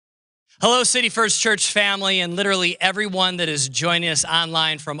Hello, City First Church family, and literally everyone that is joining us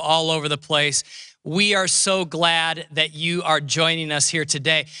online from all over the place. We are so glad that you are joining us here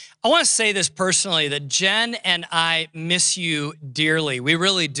today. I want to say this personally, that Jen and I miss you dearly. We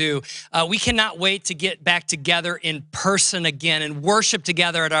really do. We cannot wait to get back together in person again and worship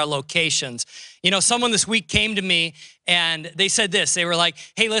together at our locations. You know, someone this week came to me and they said this. They were like,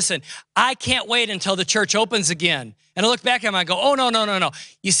 hey, listen, I can't wait until the church opens again. And I look back at him and I go, oh, no.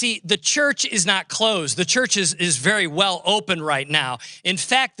 You see, the church is not closed. The church is very well open right now. In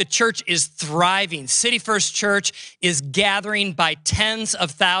fact, the church is thriving. City First Church is gathering by tens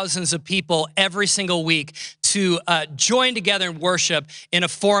of thousands of people every single week to join together and worship in a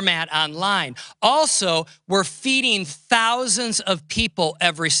format online. Also, we're feeding thousands of people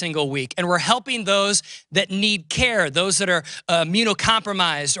every single week, and we're helping those that need care, those that are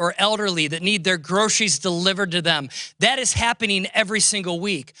immunocompromised or elderly that need their groceries delivered to them. That is happening every single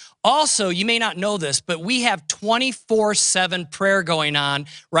week. Also, you may not know this, but we have 24/7 prayer going on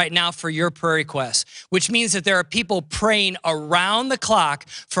right now for your prayer requests, which means that there are people praying around the clock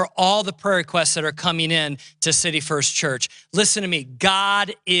for all the prayer requests that are coming in to City First Church. Listen to me,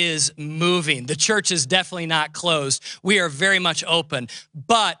 God is moving. The church is definitely not closed. We are very much open,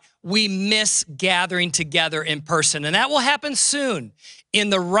 but we miss gathering together in person, and that will happen soon. In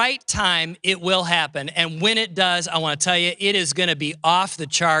the right time, it will happen. And when it does, I want to tell you, it is going to be off the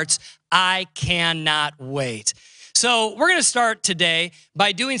charts. I cannot wait. So we're going to start today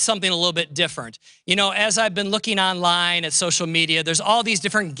by doing something a little bit different. You know, as I've been looking online at social media, there's all these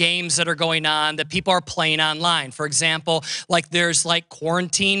different games that are going on that people are playing online. For example, there's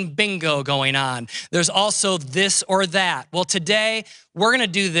quarantine bingo going on. There's also this or that. Well, today we're going to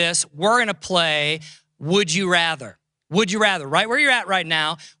do this. We're going to play Would You Rather. Would you rather, right where you're at right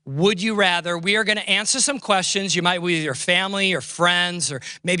now, would you rather? We are going to answer some questions. You might be with your family or friends, or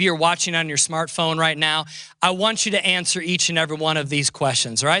maybe you're watching on your smartphone right now. I want you to answer each and every one of these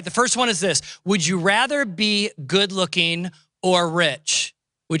questions, all right? The first one is this: would you rather be good looking or rich?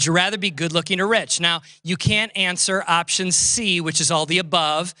 Would you rather be good looking or rich? Now, you can't answer option C, which is all the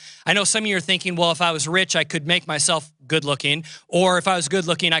above. I know some of you are thinking, well, if I was rich, I could make myself good looking, or if I was good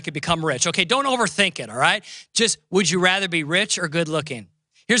looking, I could become rich. Okay, don't overthink it, all right? Just, would you rather be rich or good looking?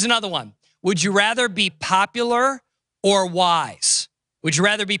 Here's another one. Would you rather be popular or wise? Would you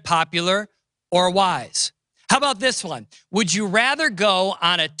rather be popular or wise? How about this one? Would you rather go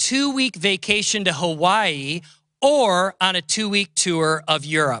on a 2-week vacation to Hawaii or on a 2-week tour of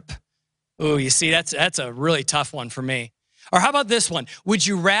Europe? Oh, you see, that's a really tough one for me. Or how about this one? Would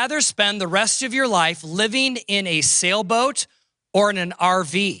you rather spend the rest of your life living in a sailboat or in an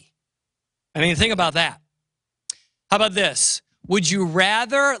RV? I mean, think about that. How about this? Would you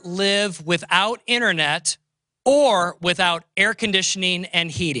rather live without internet or without air conditioning and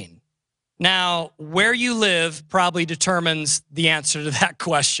heating? Now, where you live probably determines the answer to that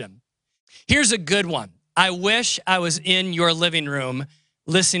question. Here's a good one. I wish I was in your living room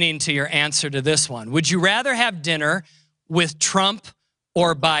listening to your answer to this one. Would you rather have dinner with Trump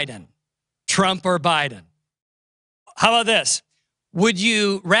or Biden? Trump or Biden? How about this? Would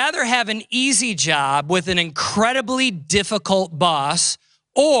you rather have an easy job with an incredibly difficult boss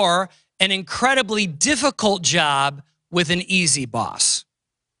or an incredibly difficult job with an easy boss?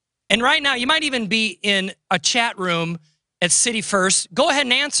 And right now, you might even be in a chat room at City First. Go ahead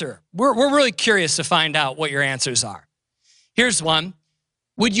and answer. We're really curious to find out what your answers are. Here's one.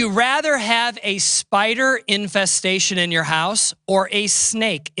 Would you rather have a spider infestation in your house or a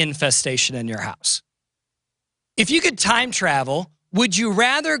snake infestation in your house? If you could time travel, would you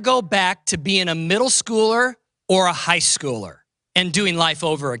rather go back to being a middle schooler or a high schooler and doing life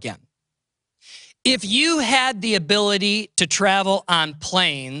over again? If you had the ability to travel on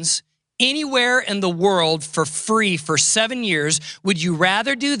planes anywhere in the world for free for 7 years, would you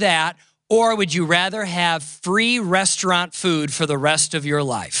rather do that, or would you rather have free restaurant food for the rest of your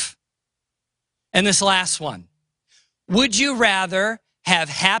life? And this last one, would you rather have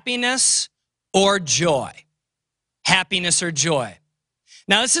happiness or joy? Happiness or joy?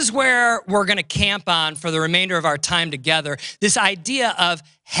 Now, this is where we're going to camp on for the remainder of our time together, this idea of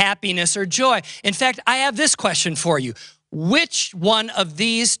happiness or joy. In fact, I have this question for you. Which one of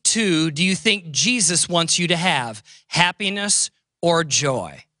these two do you think Jesus wants you to have, happiness or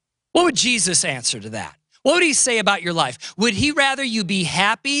joy? What would Jesus answer to that? What would he say about your life? Would he rather you be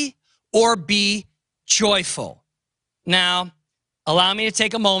happy or be joyful? Now, allow me to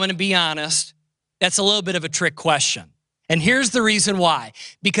take a moment and be honest. That's a little bit of a trick question. And here's the reason why.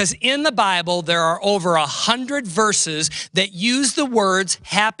 Because in the Bible, there are over 100 verses that use the words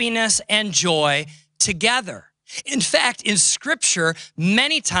happiness and joy together. In fact, in Scripture,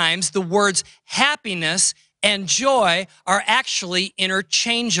 many times the words happiness and joy are actually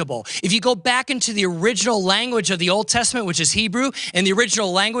interchangeable. If you go back into the original language of the Old Testament, which is Hebrew, and the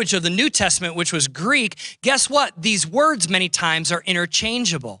original language of the New Testament, which was Greek, guess what? These words many times are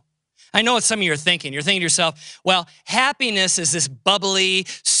interchangeable. I know what some of you are thinking. You're thinking to yourself, well, happiness is this bubbly,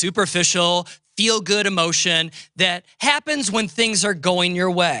 superficial, feel-good emotion that happens when things are going your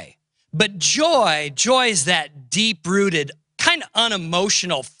way. But joy is that deep-rooted, kind of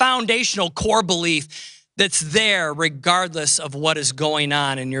unemotional, foundational core belief that's there regardless of what is going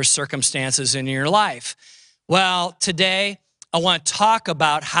on in your circumstances in your life. Well, today I want to talk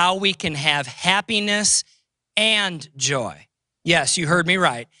about how we can have happiness and joy. Yes, you heard me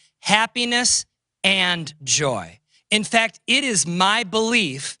right. Happiness and joy. In fact, it is my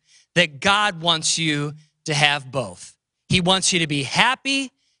belief that God wants you to have both. He wants you to be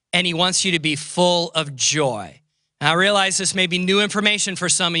happy and he wants you to be full of joy. Now, I realize this may be new information for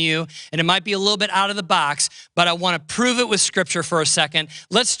some of you, and it might be a little bit out of the box, but I want to prove it with Scripture for a second.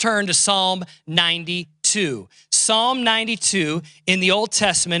 Let's turn to Psalm 92. Psalm 92 in the Old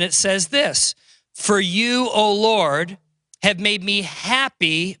Testament, it says this, "For you, O Lord, have made me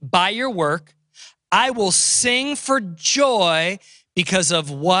happy by your work. I will sing for joy because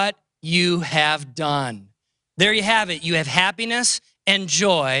of what you have done." There you have it. You have happiness and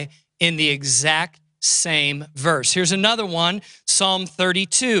joy in the exact same verse. Here's another one, Psalm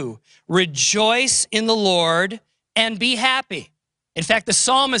 32. "Rejoice in the Lord and be happy." In fact, the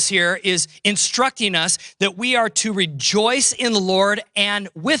psalmist here is instructing us that we are to rejoice in the Lord and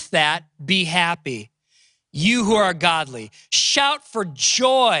with that, be happy. "You who are godly, shout for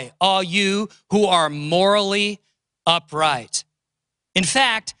joy, all you who are morally upright." In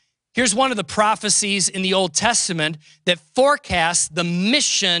fact, here's one of the prophecies in the Old Testament that forecasts the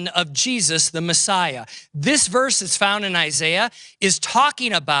mission of Jesus, the Messiah. This verse that's found in Isaiah is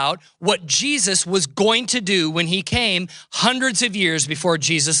talking about what Jesus was going to do when he came hundreds of years before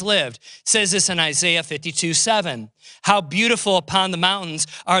Jesus lived. It says this in Isaiah 52:7. "How beautiful upon the mountains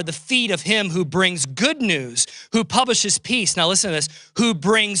are the feet of him who brings good news, who publishes peace." Now listen to this, who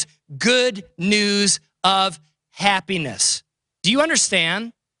brings good news of happiness. Do you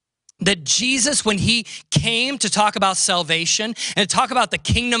understand that Jesus, when he came to talk about salvation and talk about the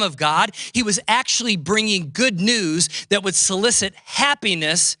kingdom of God, he was actually bringing good news that would solicit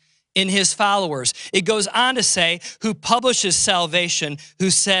happiness in his followers? It goes on to say, who publishes salvation,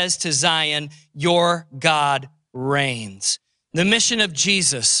 who says to Zion, your God reigns. The mission of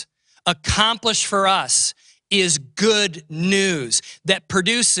Jesus accomplished for us is good news that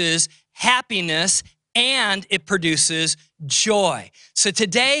produces happiness and it produces joy. So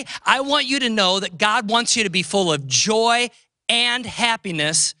today, I want you to know that God wants you to be full of joy and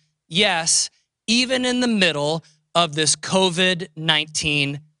happiness, yes, even in the middle of this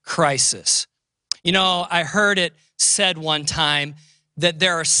COVID-19 crisis. You know, I heard it said one time that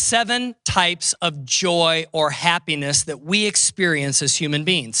there are 7 types of joy or happiness that we experience as human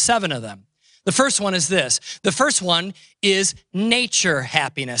beings, 7 of them. The first one is this. The first one is nature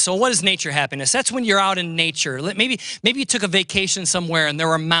happiness. So what is nature happiness? That's when you're out in nature. Maybe you took a vacation somewhere and there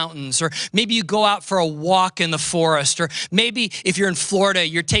were mountains, or maybe you go out for a walk in the forest, or maybe if you're in Florida,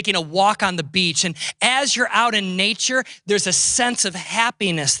 you're taking a walk on the beach. And as you're out in nature, there's a sense of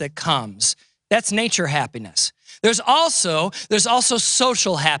happiness that comes. That's nature happiness. There's also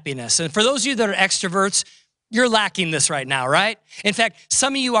social happiness. And for those of you that are extroverts, you're lacking this right now, right? In fact,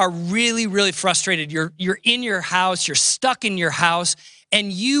 some of you are really, really frustrated. You're in your house, you're stuck in your house, and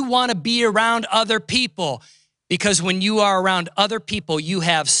you want to be around other people, because when you are around other people, you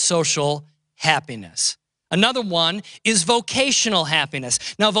have social happiness. Another one is vocational happiness.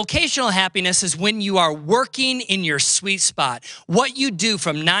 Now, vocational happiness is when you are working in your sweet spot. What you do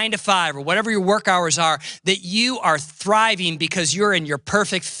from 9 to 5 or whatever your work hours are, that you are thriving because you're in your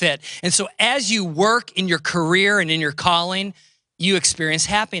perfect fit. And so as you work in your career and in your calling, you experience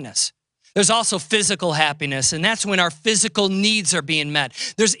happiness. There's also physical happiness, and that's when our physical needs are being met.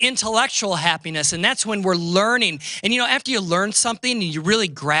 There's intellectual happiness, and that's when we're learning. And you know, after you learn something and you really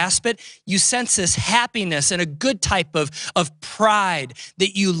grasp it, you sense this happiness and a good type of pride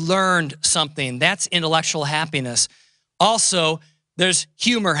that you learned something. That's intellectual happiness. Also, there's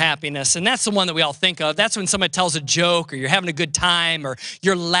humor happiness, and that's the one that we all think of. That's when somebody tells a joke, or you're having a good time, or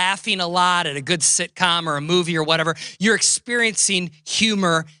you're laughing a lot at a good sitcom or a movie or whatever. You're experiencing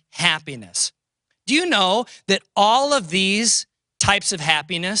humor happiness. Do you know that all of these types of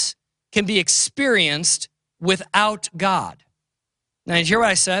happiness can be experienced without God? Now, did you hear what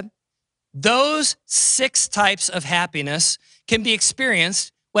I said? Those 6 types of happiness can be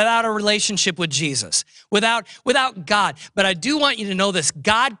experienced without a relationship with Jesus, without God. But I do want you to know this.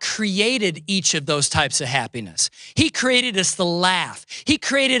 God created each of those types of happiness. He created us to laugh. He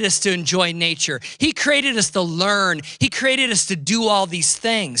created us to enjoy nature. He created us to learn. He created us to do all these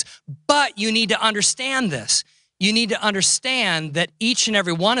things. But you need to understand this. You need to understand that each and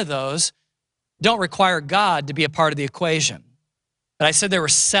every one of those don't require God to be a part of the equation. But I said there were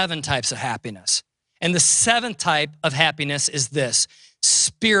 7 types of happiness. And the 7th type of happiness is this: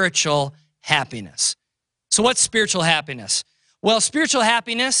 spiritual happiness. So what's spiritual happiness? Well, spiritual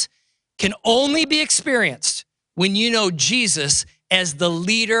happiness can only be experienced when you know Jesus as the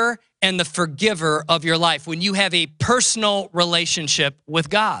leader and the forgiver of your life, when you have a personal relationship with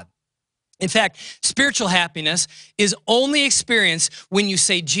God. In fact, spiritual happiness is only experienced when you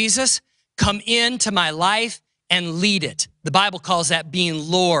say, Jesus, come into my life and lead it. The Bible calls that being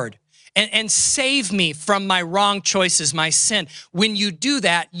Lord. And save me from my wrong choices, my sin. When you do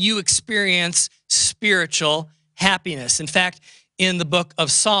that, you experience spiritual happiness. In fact, in the book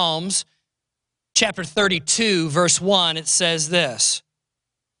of Psalms, chapter 32, verse 1, it says this: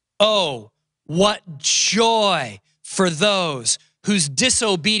 "Oh, what joy for those whose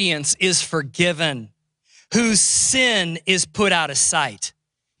disobedience is forgiven, whose sin is put out of sight."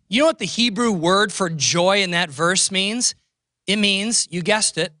 You know what the Hebrew word for joy in that verse means? It means, you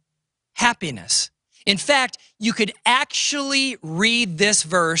guessed it, happiness. In fact, you could actually read this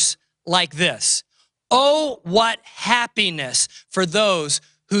verse like this: "Oh, what happiness for those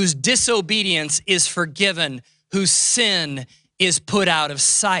whose disobedience is forgiven, whose sin is put out of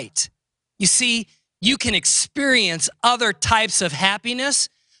sight." You see, you can experience other types of happiness,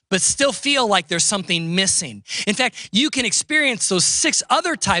 but still feel like there's something missing. In fact, you can experience those 6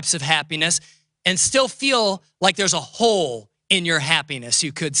 other types of happiness and still feel like there's a hole in your happiness,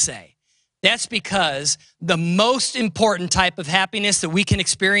 you could say. That's because the most important type of happiness that we can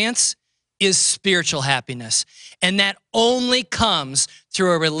experience is spiritual happiness. And that only comes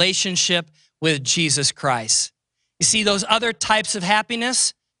through a relationship with Jesus Christ. You see, those other types of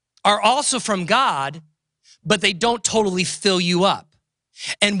happiness are also from God, but they don't totally fill you up.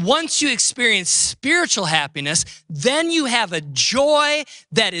 And once you experience spiritual happiness, then you have a joy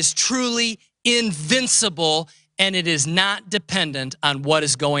that is truly invincible, and it is not dependent on what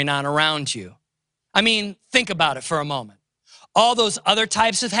is going on around you. I mean, think about it for a moment. All those other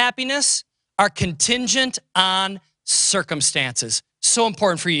types of happiness are contingent on circumstances. So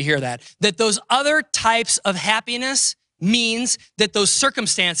important for you to hear that. That those other types of happiness means that those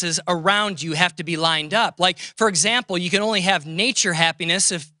circumstances around you have to be lined up. Like, for example, you can only have nature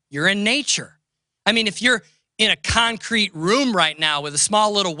happiness if you're in nature. I mean, if you're in a concrete room right now with a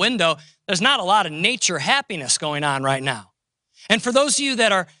small little window, there's not a lot of nature happiness going on right now. And for those of you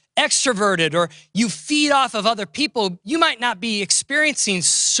that are extroverted or you feed off of other people, you might not be experiencing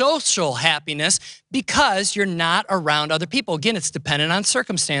social happiness because you're not around other people. Again, it's dependent on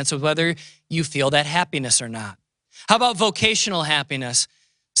circumstance of whether you feel that happiness or not. How about vocational happiness?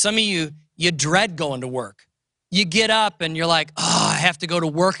 Some of you dread going to work. You get up and you're like, oh, I have to go to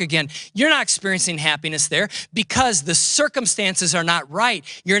work again. You're not experiencing happiness there because the circumstances are not right.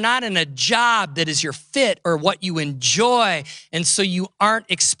 You're not in a job that is your fit or what you enjoy, and so you aren't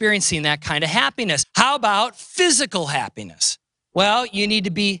experiencing that kind of happiness. How about physical happiness? Well, you need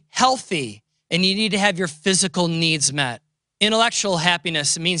to be healthy and you need to have your physical needs met. Intellectual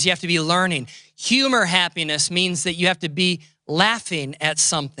happiness means you have to be learning. Humor happiness means that you have to be laughing at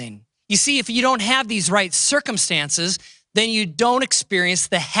something. You see, if you don't have these right circumstances, then you don't experience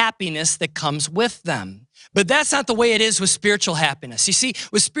the happiness that comes with them. But that's not the way it is with spiritual happiness. You see,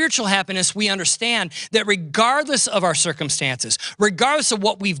 with spiritual happiness, we understand that regardless of our circumstances, regardless of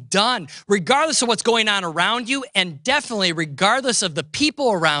what we've done, regardless of what's going on around you, and definitely regardless of the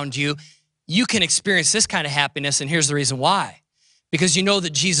people around you, you can experience this kind of happiness. And here's the reason why. Because you know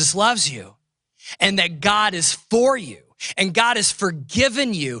that Jesus loves you and that God is for you. And God has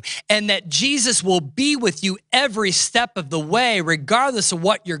forgiven you, and that Jesus will be with you every step of the way, regardless of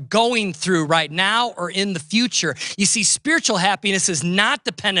what you're going through right now or in the future. You see, spiritual happiness is not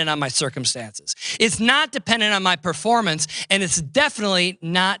dependent on my circumstances. It's not dependent on my performance, and it's definitely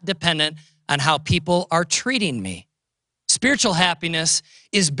not dependent on how people are treating me. Spiritual happiness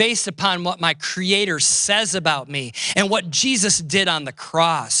is based upon what my Creator says about me and what Jesus did on the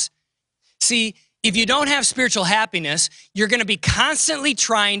cross. See, if you don't have spiritual happiness, you're going to be constantly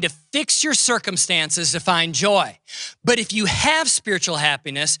trying to fix your circumstances to find joy. But if you have spiritual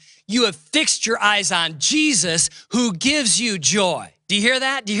happiness, you have fixed your eyes on Jesus, who gives you joy. Do you hear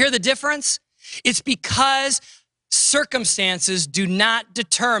that? Do you hear the difference? It's because circumstances do not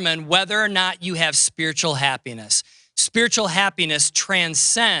determine whether or not you have spiritual happiness. Spiritual happiness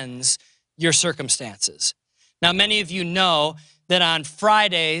transcends your circumstances. Now, many of you know that on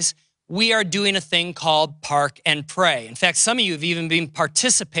Fridays, we are doing a thing called Park and Pray. In fact, some of you have even been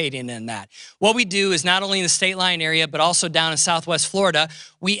participating in that. What we do is not only in the State Line area, but also down in Southwest Florida,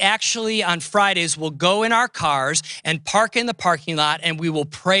 we actually on Fridays will go in our cars and park in the parking lot, and we will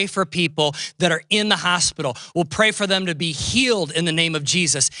pray for people that are in the hospital. We'll pray for them to be healed in the name of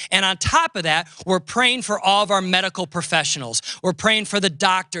Jesus. And on top of that, we're praying for all of our medical professionals. We're praying for the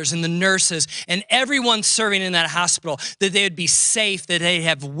doctors and the nurses and everyone serving in that hospital, that they would be safe, that they'd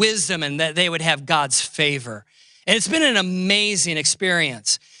have wisdom, and that they would have God's favor. And it's been an amazing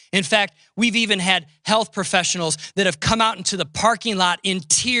experience. In fact, we've even had health professionals that have come out into the parking lot in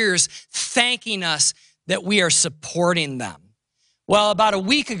tears, thanking us that we are supporting them. Well, about a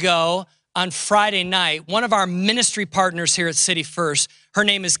week ago on Friday night, one of our ministry partners here at City First, her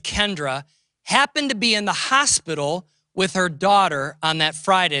name is Kendra, happened to be in the hospital with her daughter on that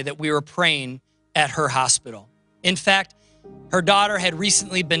Friday that we were praying at her hospital. In fact, her daughter had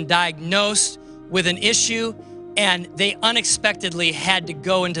recently been diagnosed with an issue, and they unexpectedly had to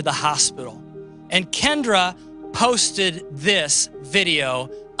go into the hospital. And Kendra posted this video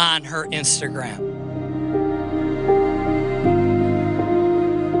on her Instagram.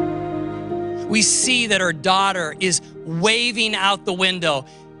 We see that her daughter is waving out the window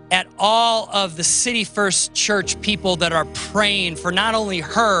at all of the City First Church people that are praying for not only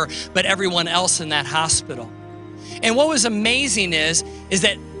her, but everyone else in that hospital. And what was amazing is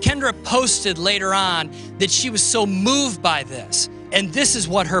that Kendra posted later on that she was so moved by this. And this is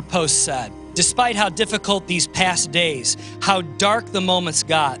what her post said. Despite how difficult these past days, how dark the moments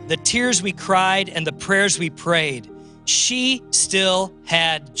got, the tears we cried and the prayers we prayed, she still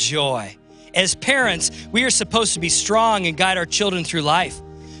had joy. As parents, we are supposed to be strong and guide our children through life.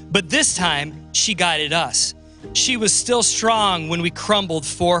 But this time, she guided us. She was still strong when we crumbled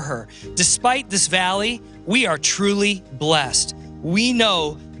for her. Despite this valley, we are truly blessed. We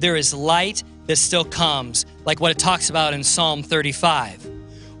know there is light that still comes, like what it talks about in Psalm 35.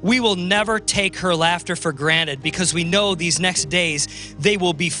 We will never take her laughter for granted because we know these next days, they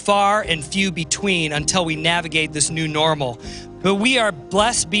will be far and few between until we navigate this new normal. But we are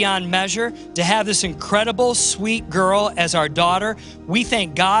blessed beyond measure to have this incredible, sweet girl as our daughter. We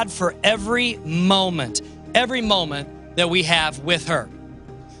thank God for every moment that we have with her.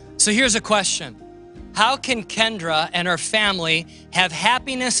 So here's a question. How can Kendra and her family have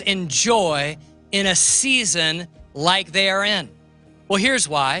happiness and joy in a season like they are in? Well, here's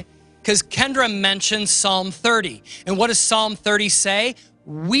why. Because Kendra mentioned Psalm 30. And what does Psalm 30 say?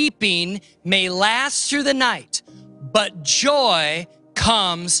 Weeping may last through the night, but joy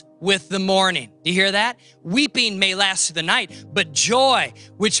comes with the morning. Do you hear that? Weeping may last through the night, but joy,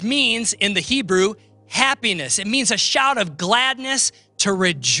 which means in the Hebrew, happiness. It means a shout of gladness to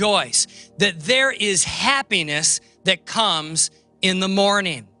rejoice, that there is happiness that comes in the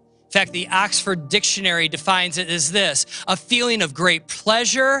morning. In fact, the Oxford Dictionary defines it as this: a feeling of great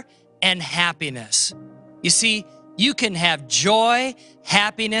pleasure and happiness. You see, you can have joy,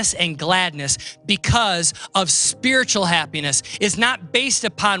 happiness, and gladness because of spiritual happiness. It's not based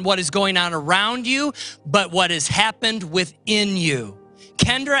upon what is going on around you, but what has happened within you.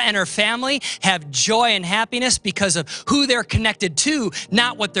 Kendra and her family have joy and happiness because of who they're connected to,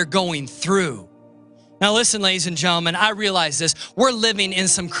 not what they're going through. Now listen, ladies and gentlemen, I realize this. We're living in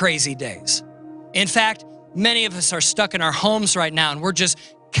some crazy days. In fact, many of us are stuck in our homes right now, and we're just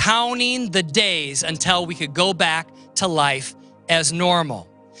counting the days until we could go back to life as normal.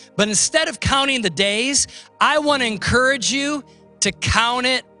 But instead of counting the days, I want to encourage you to count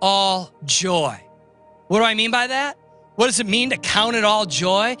it all joy. What do I mean by that? What does it mean to count it all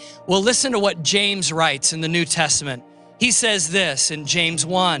joy? Well, listen to what James writes in the New Testament. He says this in James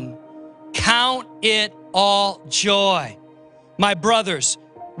 1, count it all joy, my brothers,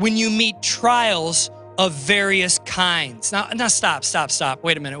 when you meet trials of various kinds. Now stop.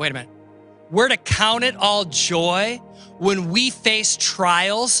 Wait a minute. We're to count it all joy when we face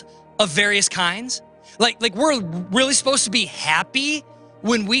trials of various kinds? Like we're really supposed to be happy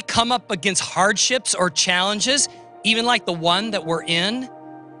when we come up against hardships or challenges, even like the one that we're in?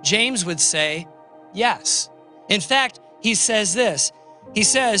 James would say, yes. In fact, he says this. He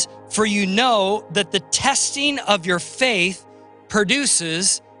says, for you know that the testing of your faith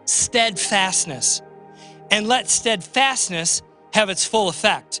produces steadfastness. And let steadfastness have its full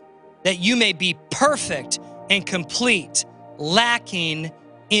effect, that you may be perfect and complete, lacking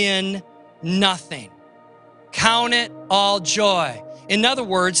in nothing. Count it all joy. In other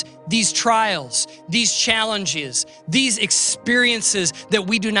words, these trials, these challenges, these experiences that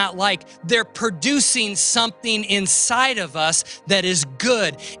we do not like, they're producing something inside of us that is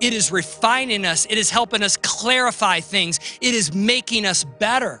good. It is refining us. It is helping us clarify things. It is making us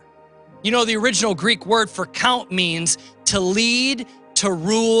better. You know, the original Greek word for count means to lead, to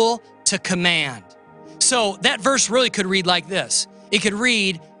rule, to command. So that verse really could read like this. It could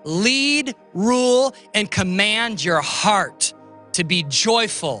read, lead, rule, and command your heart to be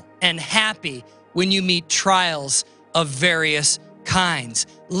joyful and happy when you meet trials of various kinds.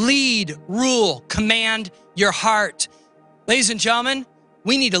 Lead, rule, command your heart. Ladies and gentlemen,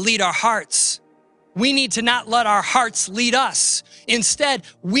 we need to lead our hearts. We need to not let our hearts lead us. Instead,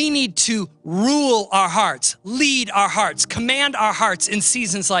 we need to rule our hearts, lead our hearts, command our hearts in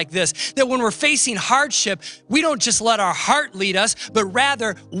seasons like this. That when we're facing hardship, we don't just let our heart lead us, but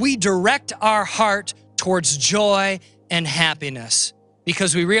rather we direct our heart towards joy and happiness.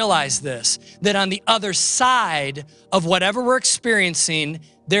 Because we realize this, that on the other side of whatever we're experiencing,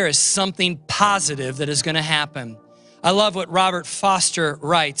 there is something positive that is going to happen. I love what Robert Foster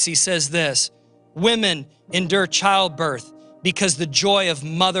writes. He says this, women endure childbirth because the joy of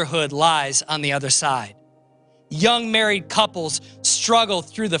motherhood lies on the other side. Young married couples struggle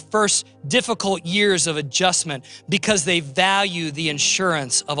through the first difficult years of adjustment because they value the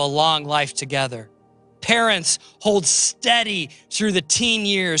insurance of a long life together. Parents hold steady through the teen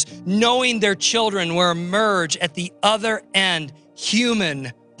years, knowing their children will emerge at the other end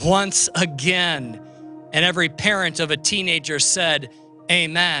human once again. And every parent of a teenager said,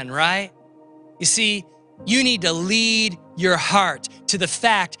 amen, right? You see, you need to lead your heart to the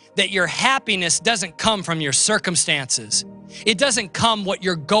fact that your happiness doesn't come from your circumstances. It doesn't come what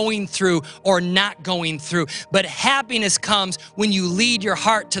you're going through or not going through, but happiness comes when you lead your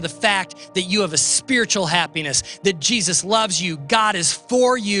heart to the fact that you have a spiritual happiness, that Jesus loves you, God is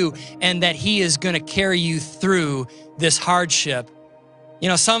for you, and that He is going to carry you through this hardship. You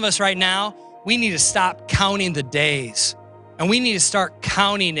know, some of us right now, we need to stop counting the days, and we need to start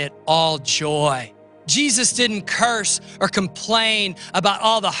counting it all joy. Jesus didn't curse or complain about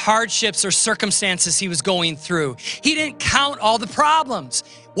all the hardships or circumstances He was going through. He didn't count all the problems.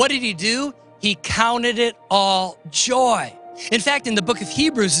 What did He do? He counted it all joy. In fact, in the book of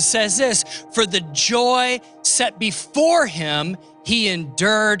Hebrews, it says this, for the joy set before Him, He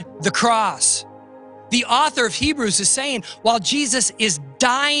endured the cross. The author of Hebrews is saying, while Jesus is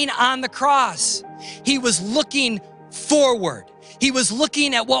dying on the cross, He was looking forward. He was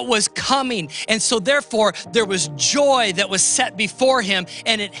looking at what was coming. And so therefore, there was joy that was set before Him,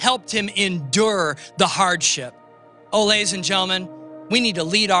 and it helped Him endure the hardship. Oh, ladies and gentlemen, we need to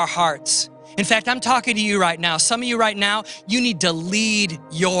lead our hearts. In fact, I'm talking to you right now. Some of you right now, you need to lead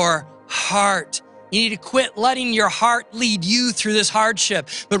your heart. You need to quit letting your heart lead you through this hardship,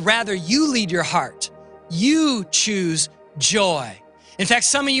 but rather you lead your heart. You choose joy. In fact,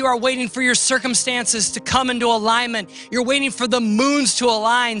 some of you are waiting for your circumstances to come into alignment. You're waiting for the moons to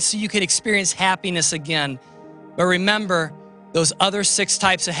align so you can experience happiness again. But remember, those other 6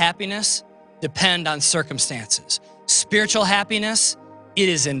 types of happiness depend on circumstances. Spiritual happiness, it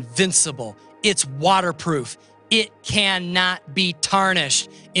is invincible. It's waterproof. It cannot be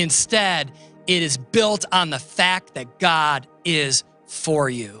tarnished. Instead, it is built on the fact that God is for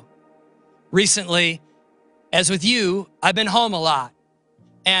you. Recently, as with you, I've been home a lot.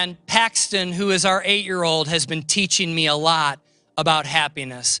 And Paxton, who is our 8-year-old, has been teaching me a lot about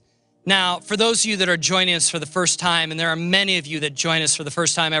happiness. Now, for those of you that are joining us for the first time, and there are many of you that join us for the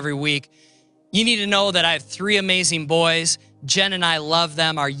first time every week, you need to know that I have 3 amazing boys. Jen and I love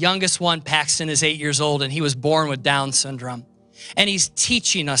them. Our youngest one, Paxton, is 8 years old, and he was born with Down syndrome. And he's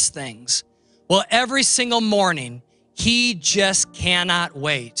teaching us things. Well, every single morning, he just cannot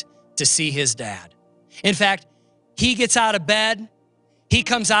wait to see his dad. In fact, he gets out of bed, he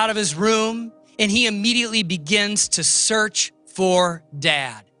comes out of his room, and he immediately begins to search for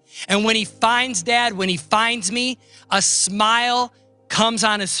Dad. And when he finds Dad, when he finds me, a smile comes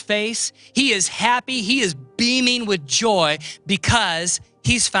on his face. He is happy. He is beaming with joy because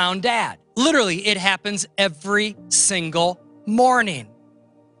he's found Dad. Literally, it happens every single morning.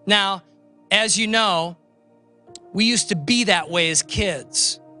 Now, as you know, we used to be that way as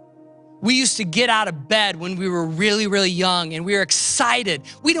kids. We used to get out of bed when we were really, really young, and we were excited.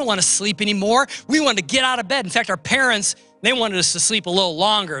 We didn't want to sleep anymore. We wanted to get out of bed. In fact, our parents, they wanted us to sleep a little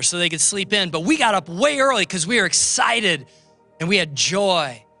longer so they could sleep in, but we got up way early because we were excited, and we had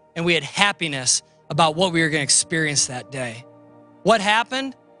joy, and we had happiness about what we were going to experience that day. What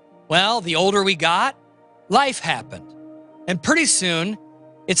happened? Well, the older we got, life happened. And pretty soon,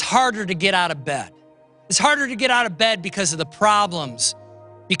 it's harder to get out of bed. It's harder to get out of bed because of the problems,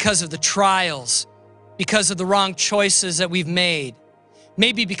 because of the trials, because of the wrong choices that we've made.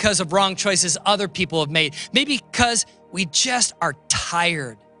 Maybe because of wrong choices other people have made. Maybe because we just are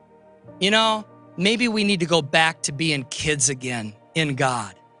tired. You know, maybe we need to go back to being kids again in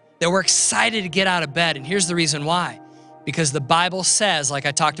God. That we're excited to get out of bed. And here's the reason why. Because the Bible says, like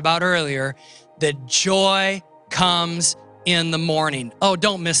I talked about earlier, that joy comes in the morning. Oh,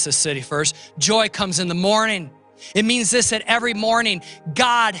 don't miss this, City First. Joy comes in the morning. It means this, that every morning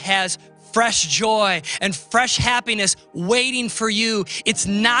God has fresh joy and fresh happiness waiting for you. It's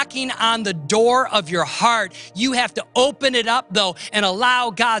knocking on the door of your heart. You have to open it up though and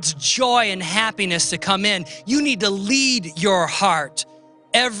allow God's joy and happiness to come in. You need to lead your heart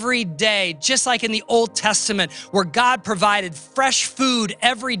every day, just like in the Old Testament, where God provided fresh food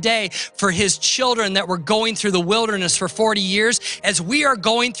every day for his children that were going through the wilderness for 40 years. As we are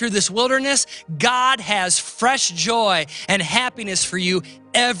going through this wilderness, God has fresh joy and happiness for you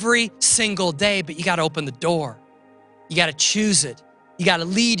every single day, but you got to open the door. You got to choose it. You got to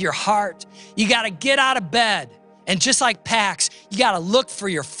lead your heart. You got to get out of bed. And just like Pax, you got to look for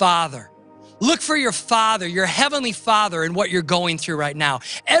your Father. Look for your Father, your Heavenly Father, in what you're going through right now.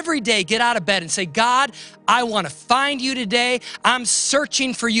 Every day, get out of bed and say, God, I want to find you today. I'm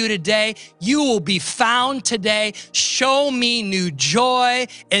searching for you today. You will be found today. Show me new joy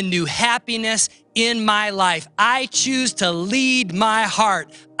and new happiness in my life. I choose to lead my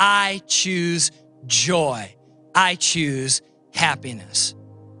heart. I choose joy. I choose happiness.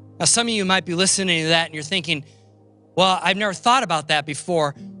 Now, some of you might be listening to that and you're thinking, well, I've never thought about that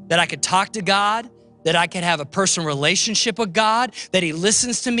before, that I could talk to God, that I could have a personal relationship with God, that he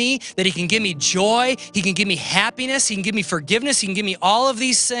listens to me, that he can give me joy, he can give me happiness, he can give me forgiveness, he can give me all of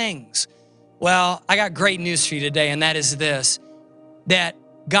these things. Well, I got great news for you today, and that is this, that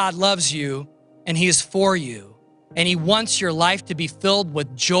God loves you and he is for you. And he wants your life to be filled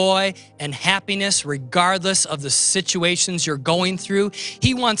with joy and happiness regardless of the situations you're going through.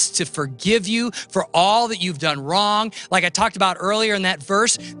 He wants to forgive you for all that you've done wrong. Like I talked about earlier in that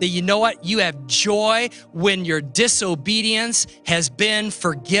verse, that you know what? You have joy when your disobedience has been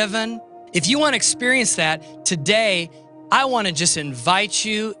forgiven. If you want to experience that today, I want to just invite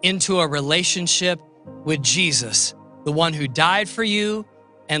you into a relationship with Jesus, the one who died for you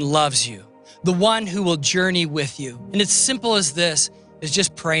and loves you, the one who will journey with you. And it's simple as this, is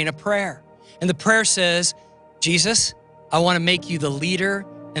just praying a prayer. And the prayer says, Jesus, I want to make you the leader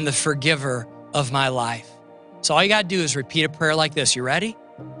and the forgiver of my life. So all you got to do is repeat a prayer like this. You ready?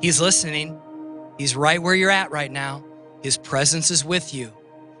 He's listening. He's right where you're at right now. His presence is with you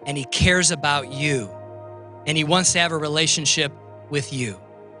and he cares about you and he wants to have a relationship with you.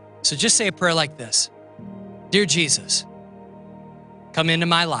 So just say a prayer like this. Dear Jesus, come into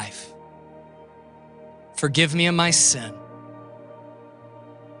my life. Forgive me of my sin.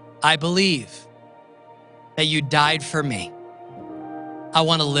 I believe that you died for me. I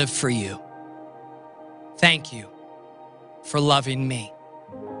want to live for you. Thank you for loving me.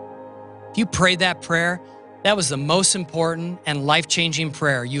 If you prayed that prayer, that was the most important and life-changing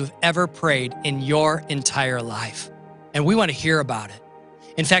prayer you've ever prayed in your entire life. And we want to hear about it.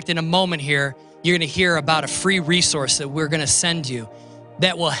 In fact, in a moment here, you're going to hear about a free resource that we're going to send you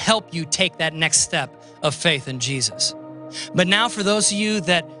that will help you take that next step of faith in Jesus. But now for those of you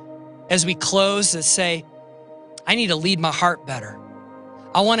that, as we close, that say, I need to lead my heart better,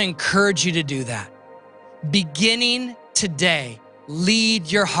 I want to encourage you to do that. Beginning today,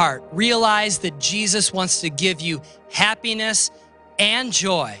 lead your heart. Realize that Jesus wants to give you happiness and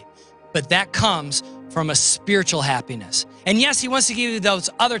joy, but that comes from a spiritual happiness. And yes, he wants to give you those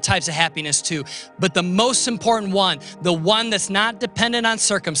other types of happiness too, but the most important one, the one that's not dependent on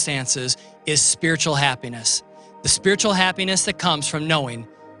circumstances, is spiritual happiness. The spiritual happiness that comes from knowing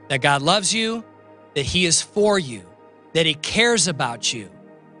that God loves you, that he is for you, that he cares about you,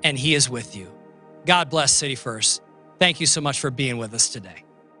 and he is with you. God bless City First. Thank you so much for being with us today.